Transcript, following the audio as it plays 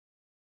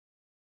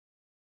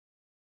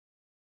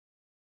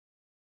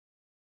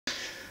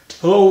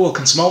Hello,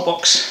 welcome to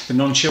Maltbox, the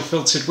non-chill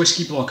filtered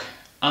whisky blog.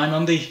 I'm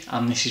Andy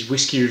and this is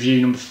whisky review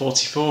number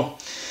 44.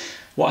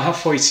 What I have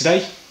for you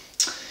today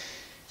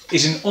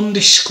is an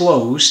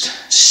undisclosed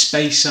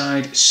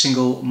Speyside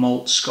single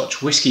malt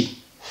Scotch whisky.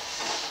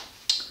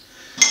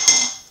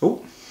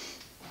 Oh,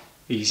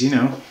 easy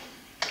now.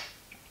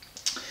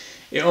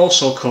 It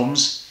also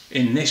comes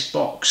in this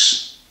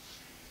box.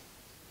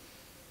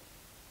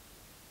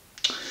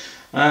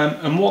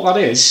 And what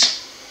that is,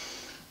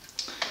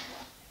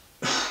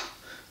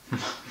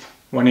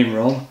 when in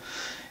Rome,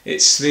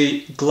 it's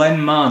the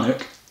Glen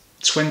Marnoch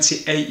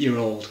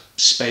 28-year-old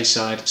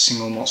Speyside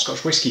single malt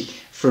Scotch whisky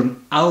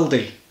from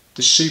Aldi,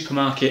 the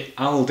supermarket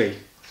Aldi.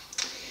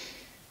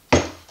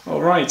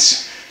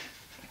 Alright,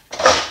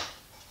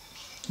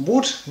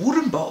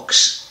 wooden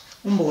box,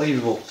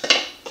 unbelievable.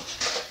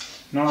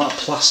 Not like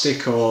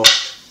plastic or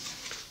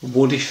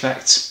wood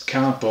effect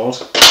cardboard.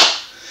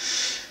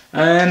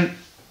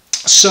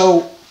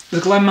 So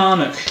the Glen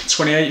Marnoch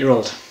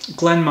 28-year-old.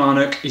 Glen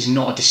Marnoch is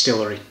not a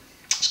distillery.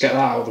 Let's get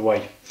that out of the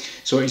way.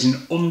 So it is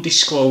an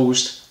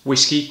undisclosed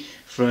whisky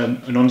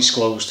from an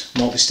undisclosed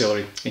malt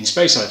distillery in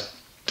Speyside.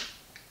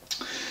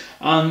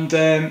 And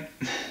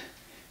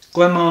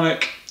Glen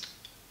Marnoch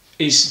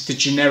is the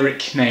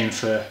generic name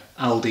for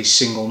Aldi's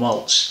single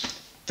malts.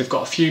 They've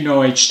got a few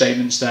no age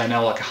statements there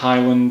now, like a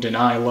Highland and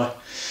Islay.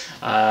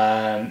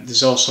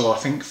 There's also, I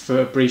think for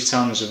a brief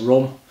time, there's a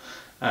rum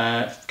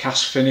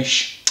cask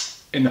finish.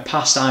 In the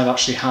past I've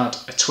actually had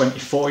a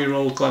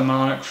 24-year-old Glen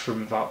Marnoch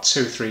from about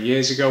 2 or 3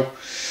 years ago,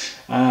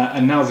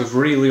 and now they've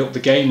really upped the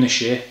game this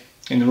year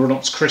in the run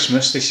up to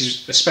Christmas. This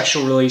is a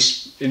special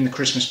release in the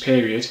Christmas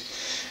period,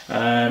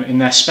 in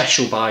their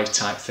special buy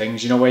type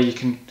things, you know, where you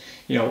can,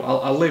 you know,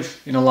 I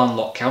live in a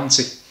landlocked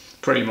county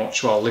pretty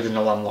much, well I live in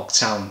a landlocked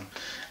town,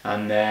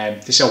 and they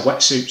sell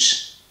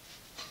wetsuits.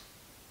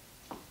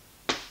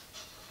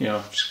 You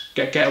know, just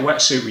get a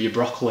wetsuit with your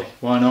broccoli,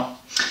 why not?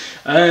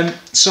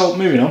 So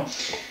moving on.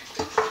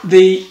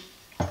 The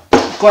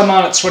Glen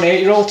Marnoch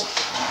 28-year-old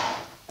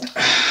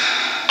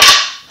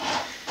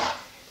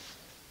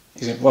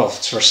is, well,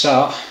 for a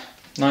start,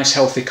 nice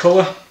healthy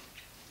colour,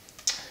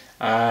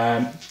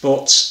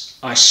 but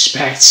I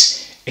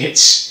suspect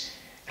it's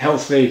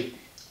healthy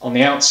on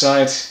the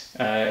outside,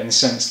 in the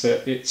sense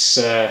that it's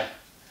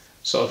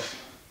sort of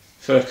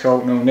fur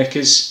coat, no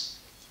knickers.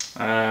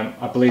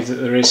 I believe that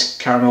there is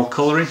caramel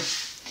colouring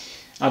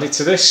added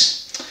to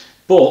this,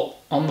 but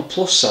on the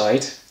plus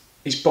side,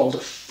 it's bottled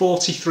at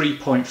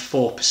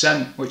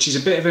 43.4%, which is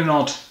a bit of an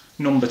odd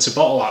number to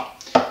bottle at,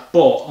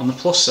 but on the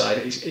plus side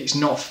it's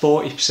not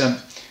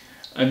 40%,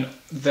 and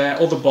their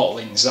other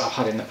bottlings that I've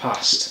had in the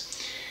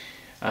past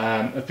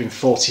have been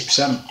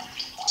 40%,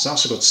 so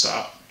that's a good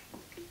start.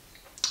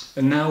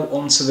 And now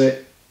on to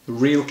the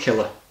real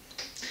killer,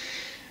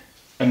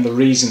 and the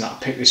reason that I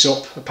picked this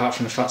up, apart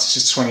from the fact it's a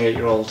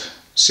 28-year-old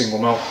single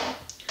malt.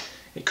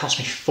 It cost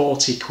me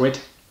 40 quid.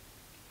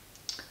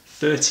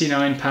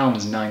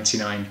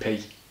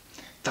 £39.99p.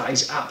 That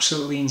is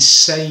absolutely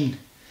insane,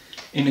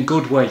 in a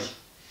good way.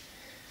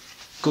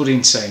 Good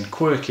insane,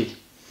 quirky.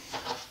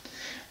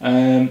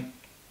 Quite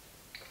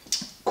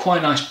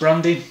nice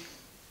branding.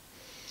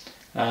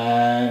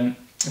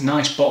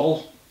 Nice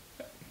bottle,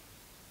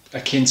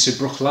 akin to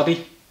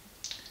Bruichladdich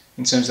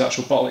in terms of the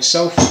actual bottle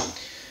itself.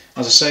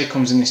 As I say, it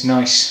comes in this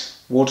nice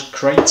wood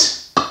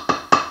crate.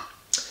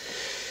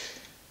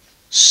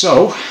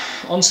 So,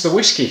 onto the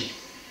whisky.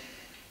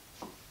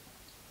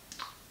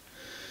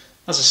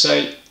 As I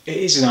say, it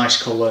is a nice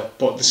colour,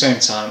 but at the same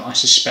time I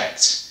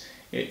suspect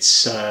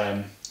it's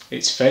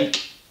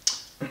fake.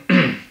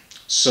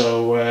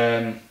 So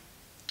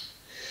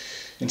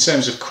in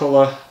terms of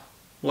colour,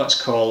 let's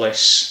call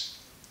this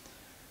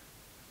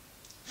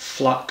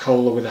flat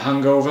cola with a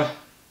hangover,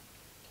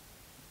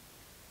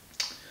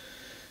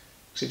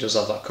 because it does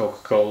have that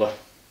Coca-Cola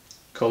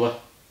colour,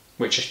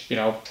 which, you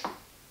know,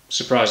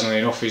 surprisingly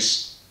enough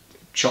is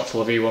chock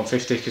full of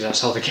E150, because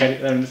that's how they get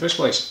it there in the first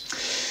place.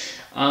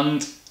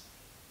 And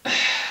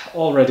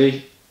already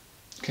you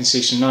can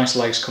see some nice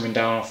legs coming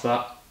down off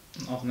that,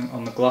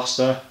 on the glass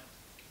there.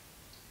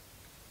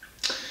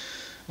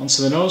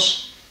 Onto the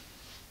nose.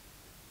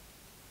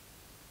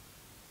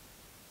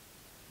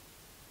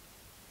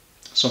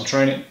 So I'm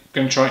going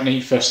to try it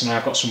neat first, and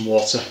I've got some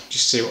water just to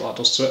see what that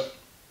does to it.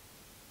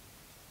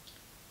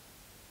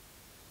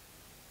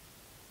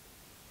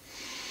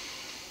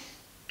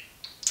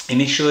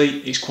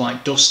 Initially it's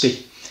quite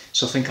dusty,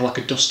 so think of like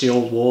a dusty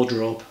old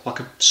wardrobe, like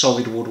a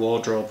solid wood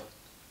wardrobe.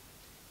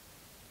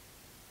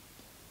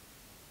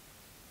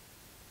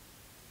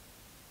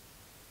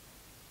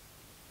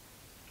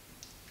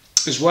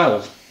 As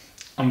well,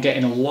 I'm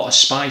getting a lot of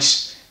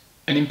spice,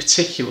 and in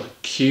particular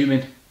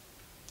cumin,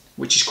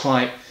 which is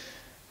quite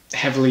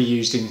heavily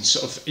used in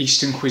sort of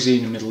Eastern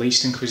cuisine and Middle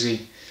Eastern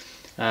cuisine.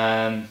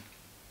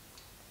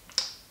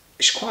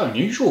 It's quite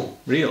unusual,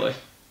 really.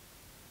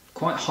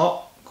 Quite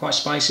hot, quite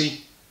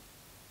spicy.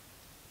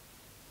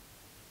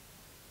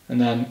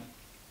 And then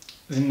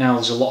now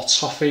there's a lot of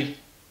toffee,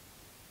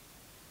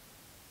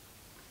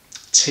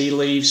 tea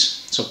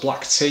leaves, so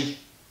black tea.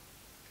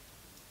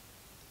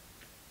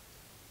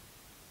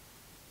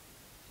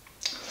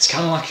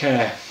 like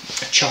a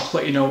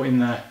chocolatey note in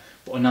there,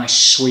 but a nice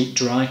sweet,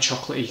 dry,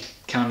 chocolatey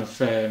kind of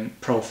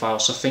profile.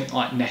 So think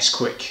like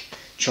Nesquik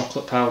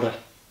chocolate powder.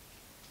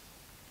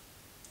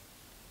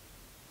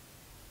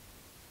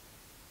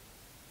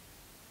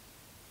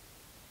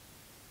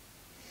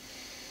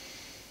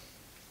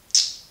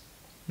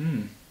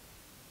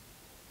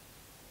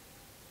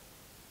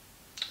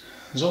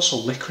 There's also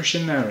licorice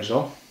in there as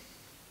well.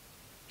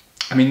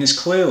 I mean, there's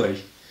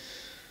clearly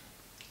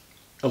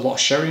a lot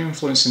of sherry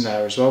influence in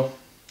there as well.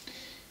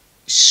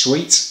 It's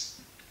sweet,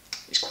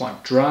 it's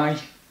quite dry,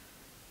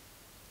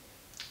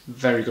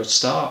 very good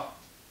start,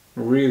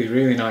 really,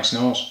 really nice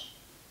nose.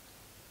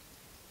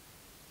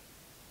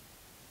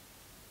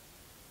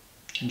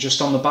 And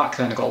just on the back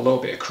then I got a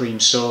little bit of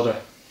cream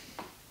soda.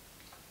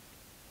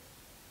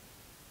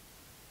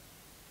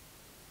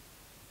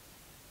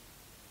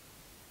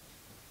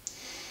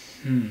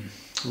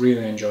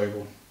 Really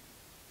enjoyable,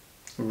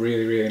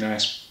 really, really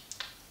nice.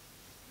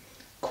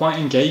 Quite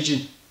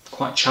engaging,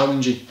 quite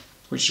challenging,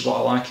 which is what I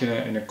like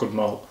in a good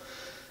malt.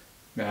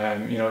 You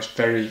know, it's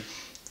very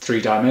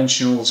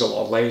three-dimensional, there's a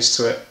lot of layers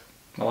to it.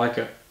 I like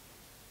it.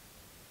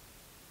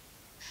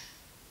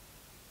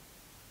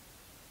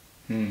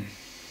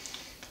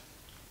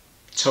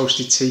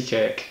 Toasted tea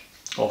cake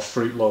or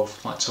fruit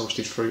loaf, like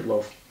toasted fruit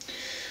loaf.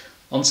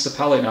 Onto the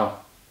palate now.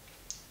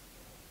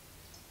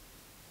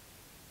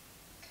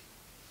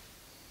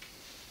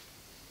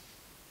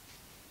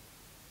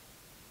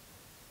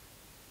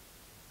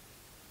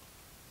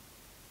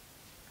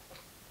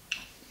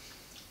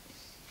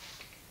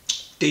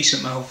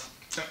 Decent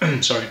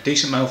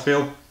decent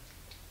mouthfeel.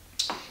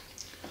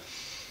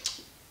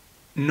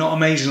 Not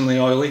amazingly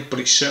oily, but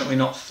it's certainly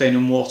not thin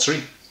and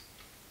watery.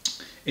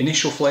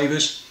 Initial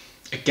flavours,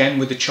 again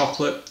with the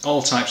chocolate,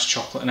 all types of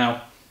chocolate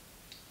now.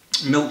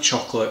 Milk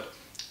chocolate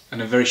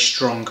and a very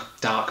strong,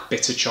 dark,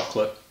 bitter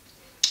chocolate.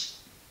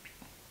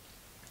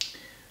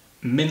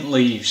 Mint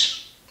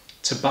leaves,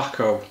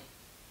 tobacco,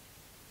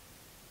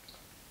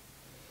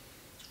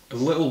 a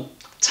little,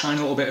 tiny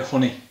little bit of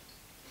honey.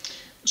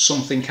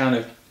 Something kind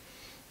of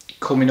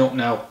coming up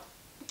now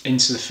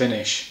into the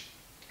finish,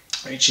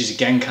 which is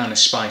again kind of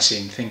spicy,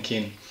 and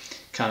thinking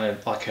kind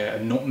of like a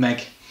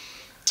nutmeg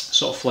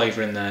sort of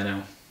flavour in there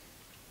now.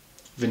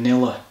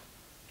 Vanilla.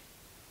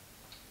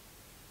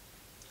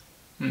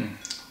 A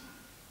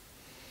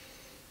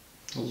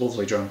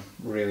lovely drum,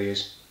 really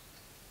is.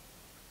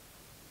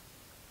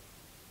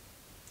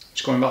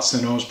 Just going back to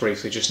the nose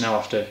briefly just now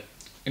after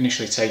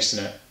initially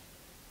tasting it.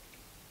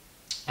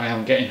 I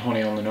am getting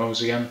honey on the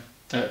nose again.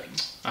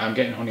 I'm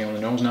getting honey on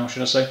the nose now,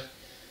 should I say.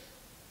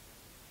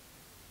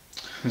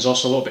 There's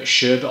also a little bit of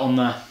sherbet on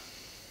there.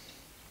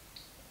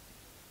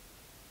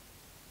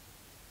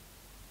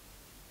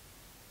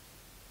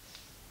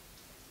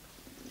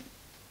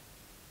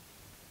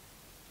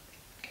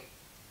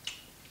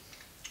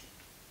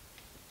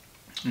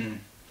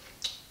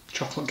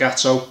 Chocolate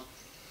gatto,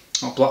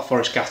 or Black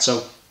Forest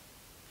gatto.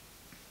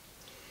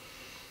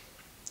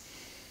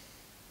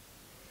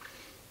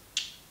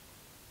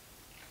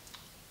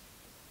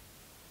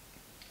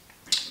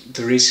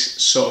 There is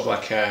sort of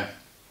like a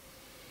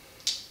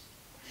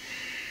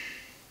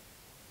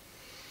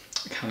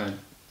kind of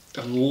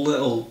a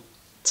little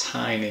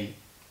tiny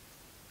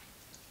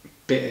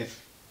bit of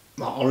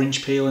like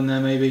orange peel in there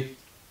maybe.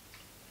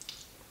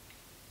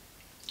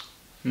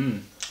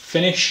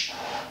 Finish,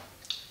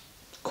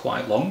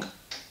 quite long,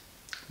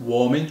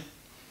 warming,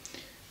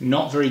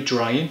 not very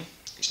drying,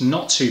 it's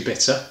not too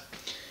bitter,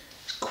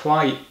 it's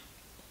quite,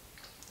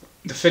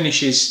 the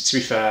finish is, to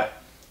be fair,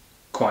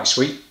 quite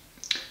sweet.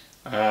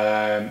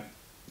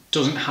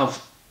 Doesn't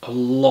have a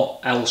lot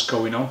else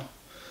going on,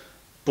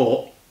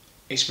 but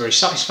it's very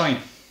satisfying.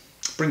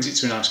 Brings it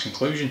to a nice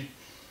conclusion.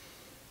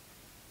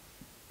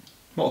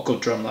 What a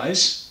good drum that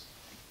is.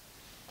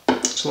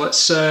 So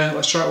let's try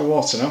it with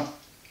water now.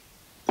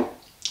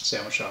 See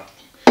how much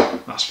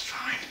that's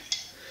fine.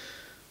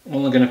 I'm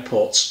only going to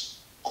put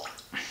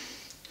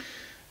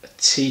a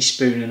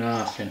teaspoon and a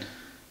half in.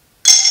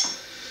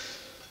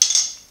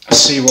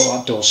 See what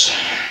that does.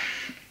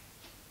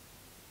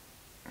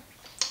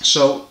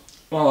 So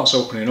while that's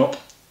opening up,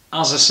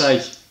 as I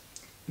say,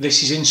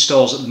 this is in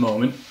stores at the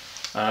moment.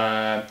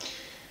 Well,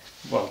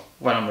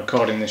 when I'm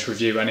recording this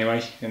review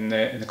anyway, in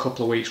the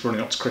couple of weeks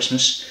running up to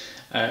Christmas.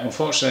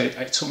 Unfortunately,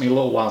 it took me a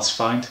little while to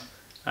find.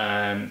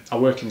 I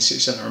work in the city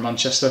centre of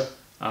Manchester,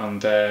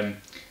 and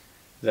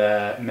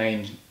their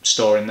main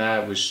store in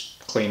there was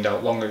cleaned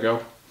out long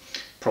ago,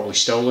 probably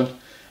stolen.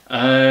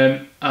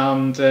 It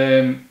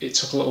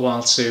took a little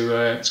while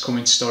to come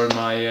into store in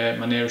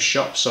my nearest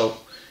shop. So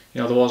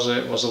you know there was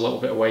a little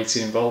bit of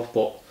waiting involved,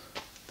 but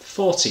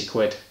 40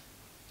 quid.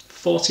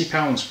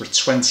 £40 for a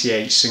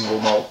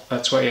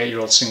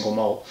 28-year-old single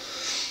malt.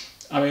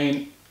 I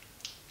mean,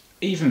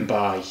 even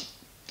by,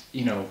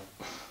 you know,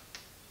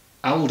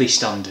 Aldi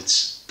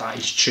standards, that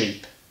is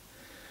cheap.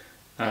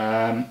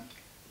 There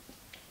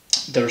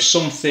are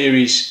some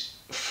theories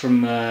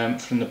from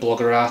the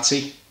blogger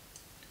Artie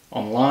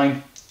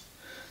online.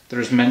 There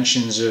is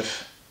mentions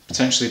of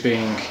potentially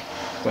being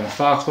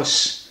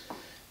Glenfarclas,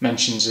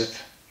 mentions of,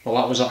 well,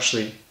 that was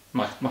actually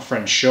my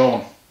friend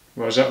Sean.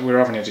 We were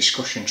having a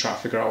discussion trying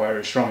to figure out where he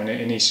was from,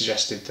 and he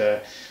suggested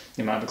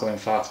it might be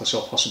Glenfarclas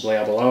or possibly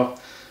Aberlour.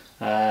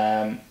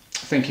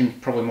 Thinking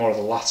probably more of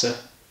the latter,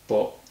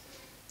 but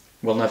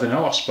we'll never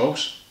know, I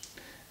suppose.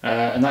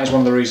 And that is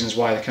one of the reasons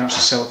why they can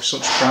actually sell it for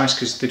such a price,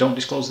 because they don't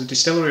disclose the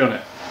distillery on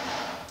it.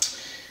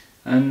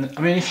 And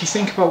I mean, if you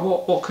think about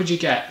what could you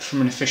get from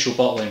an official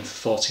bottling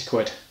for 40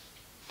 quid?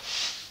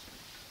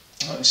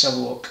 Let's have a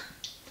look.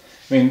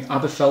 I mean,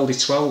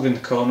 Aberfeldy 12 in the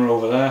corner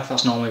over there,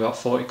 that's normally about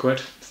 40 quid,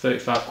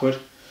 35 quid.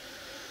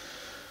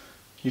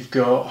 You've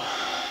got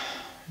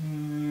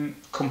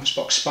Compass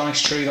Box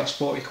Spice Tree, that's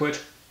 40 quid.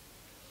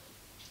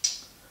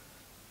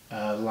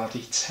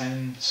 Laddie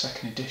 10,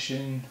 second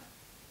edition.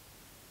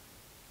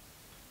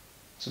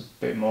 It's a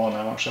bit more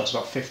now, actually, that's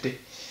about 50.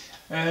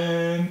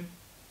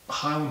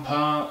 Highland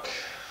Park,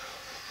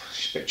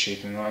 it's a bit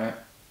cheaper than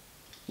that.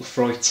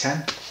 Lefroy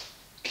 10,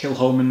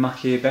 Kilholman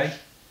Mackay Bay.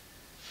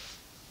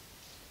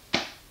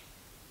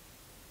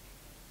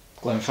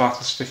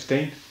 Glenfarclas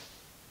 15.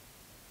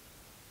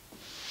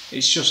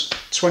 It's just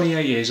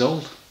 28 years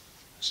old.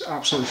 It's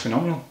absolutely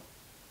phenomenal.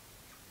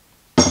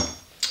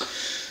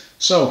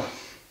 So,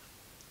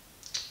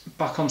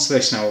 back onto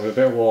this now with a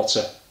bit of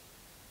water.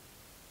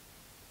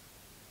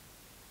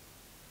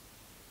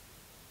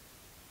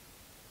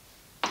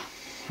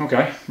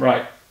 Okay,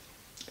 right.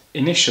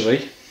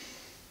 Initially,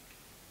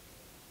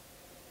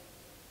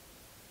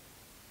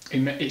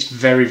 it's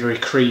very, very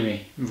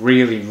creamy.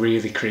 Really,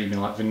 really creamy,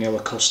 like vanilla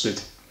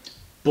custard.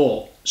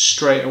 But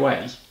straight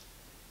away,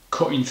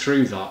 cutting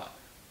through that,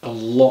 a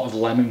lot of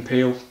lemon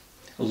peel,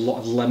 a lot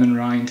of lemon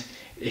rind.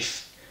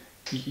 If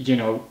you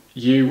know,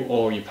 you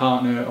or your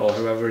partner or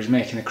whoever is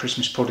making a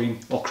Christmas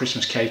pudding or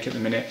Christmas cake at the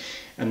minute,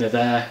 and they're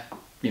there,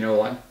 you know,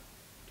 like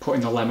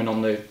putting the lemon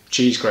on the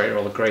cheese grater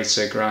or the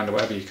grater grinder,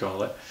 whatever you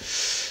call it,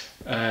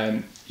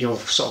 you've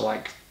sort of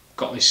like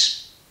got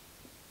this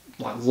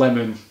like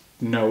lemon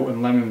note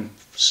and lemon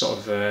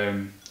sort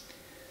of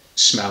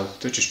smell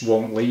that just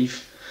won't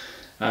leave.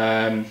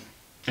 And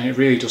it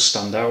really does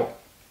stand out.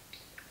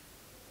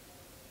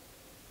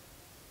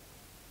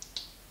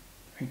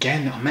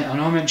 Again, I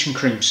know I mentioned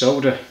cream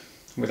soda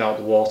without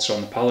the water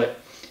on the palate,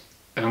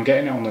 and I'm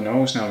getting it on the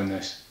nose now in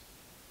this.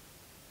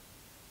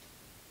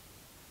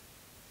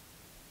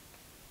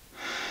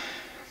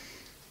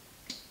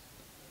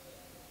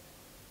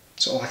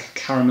 Sort of like a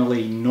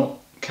caramelly nut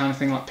kind of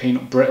thing, like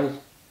peanut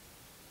brittle.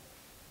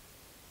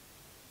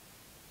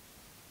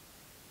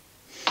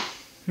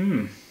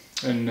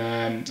 And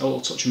a little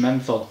touch of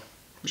menthol,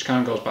 which kind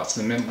of goes back to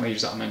the mint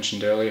leaves that I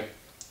mentioned earlier.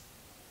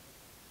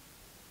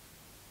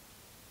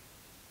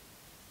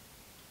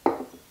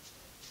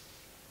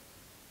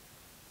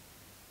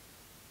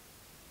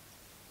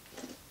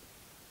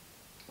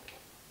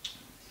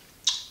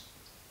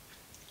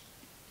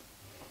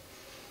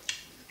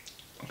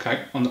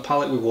 Okay, on the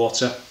palate with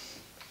water,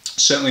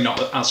 certainly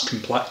not as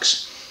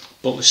complex,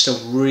 but there's still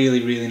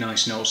really, really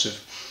nice notes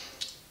of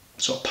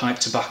sort of pipe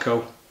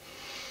tobacco.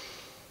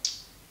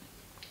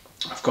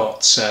 I've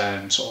got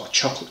sort of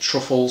chocolate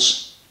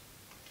truffles,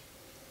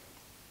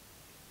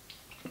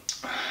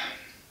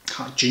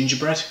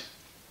 gingerbread,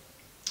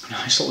 a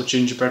nice little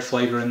gingerbread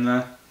flavour in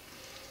there.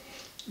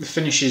 The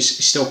finish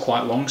is still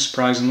quite long,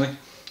 surprisingly,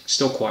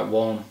 still quite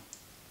warm.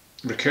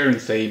 Recurring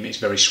theme, it's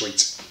very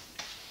sweet.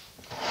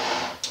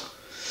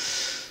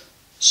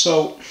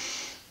 So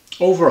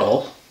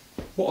overall,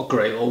 what a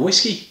great little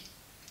whiskey.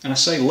 And I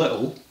say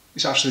little,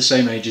 it's actually the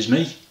same age as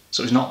me,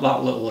 so it's not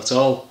that little at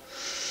all.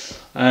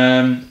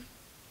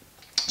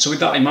 So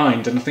with that in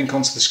mind, and I think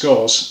onto the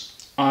scores,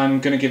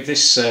 I'm going to give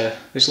this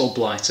this little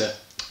blighter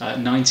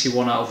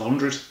 91 out of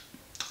 100.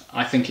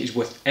 I think it's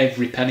worth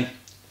every penny.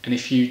 And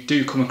if you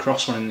do come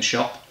across one in the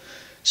shop,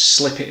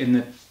 slip it in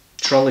the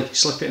trolley,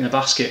 slip it in the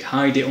basket,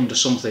 hide it under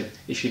something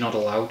if you're not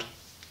allowed.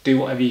 Do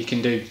whatever you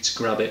can do to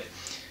grab it,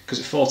 because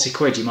at 40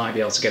 quid you might be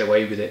able to get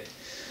away with it.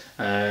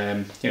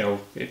 You know,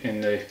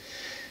 in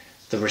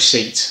the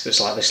receipt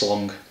that's like this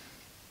long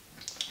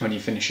when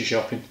you finish your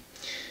shopping.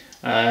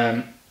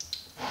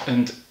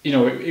 And you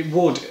know, it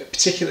would,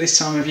 particularly this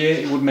time of year,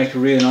 it would make a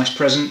really nice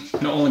present,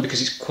 not only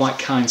because it's quite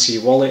kind to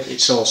your wallet,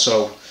 it's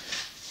also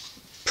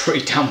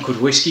pretty damn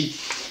good whiskey.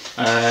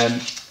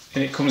 And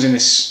it comes in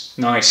this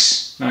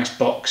nice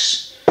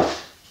box,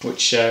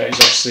 which is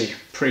obviously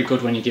pretty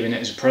good when you're giving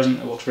it as a present.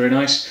 It looks very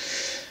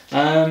nice.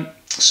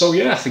 So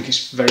yeah, I think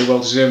it's very well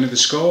deserving of the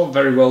score,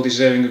 very well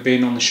deserving of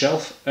being on the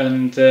shelf,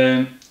 and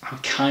I'm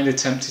kind of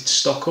tempted to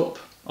stock up,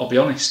 I'll be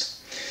honest.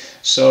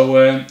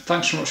 So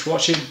thanks so much for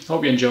watching,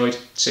 hope you enjoyed,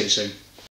 see you soon.